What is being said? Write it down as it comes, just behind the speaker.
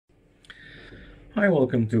Hi,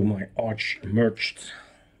 welcome to my ArchMergeD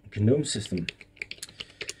Gnome system.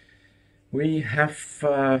 We have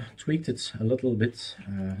tweaked it a little bit.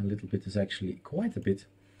 A little bit is actually quite a bit.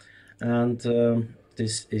 And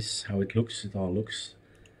this is how it all looks.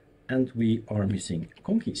 And we are missing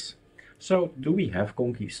conkeys. So do we have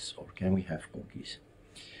conkeys, or can we have conkeys?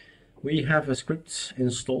 We have a script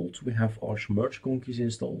installed. We have ArchMerge conkeys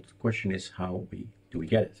installed. The question is, how do we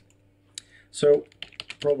get it? So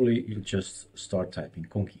probably you'll just start typing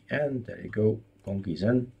conky n. There you go, conkeys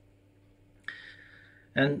n.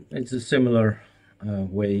 And it's a similar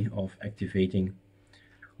way of activating.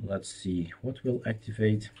 Let's see what will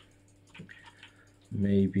activate.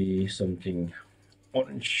 Maybe something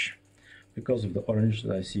orange, because of the orange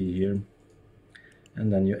that I see here.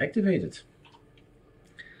 And then you activate it.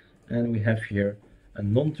 And we have here a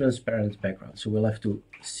non-transparent background. So we'll have to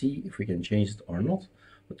see if we can change it or not.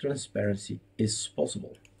 But transparency is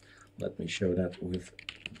possible. Let me show that with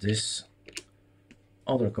this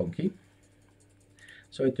other conky.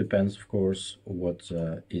 So it depends, of course, what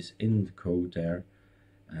is in the code there.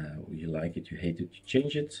 You like it, you hate it, you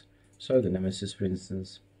change it. So the nemesis, for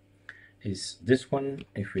instance, is this one.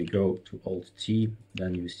 If we go to Alt-T,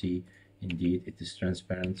 then you see indeed it is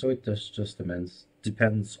transparent. So it just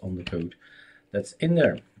depends on the code that's in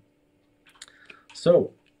there.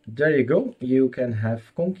 So there you go, you can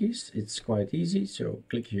have conkeys. It's quite easy. So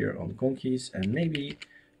click here on conkeys, and maybe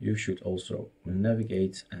you should also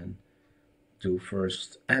navigate and do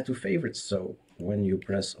first add to favorites. So when you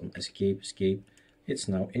press on escape, it's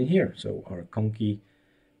now in here. So our conky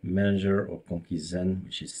manager, or conky zen,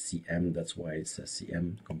 which is CM, that's why it says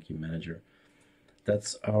CM, conky manager.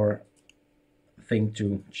 That's our thing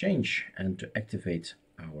to change and to activate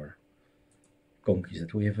our conkeys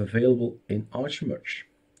that we have available in ArchMerge.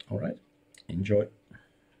 All right, enjoy.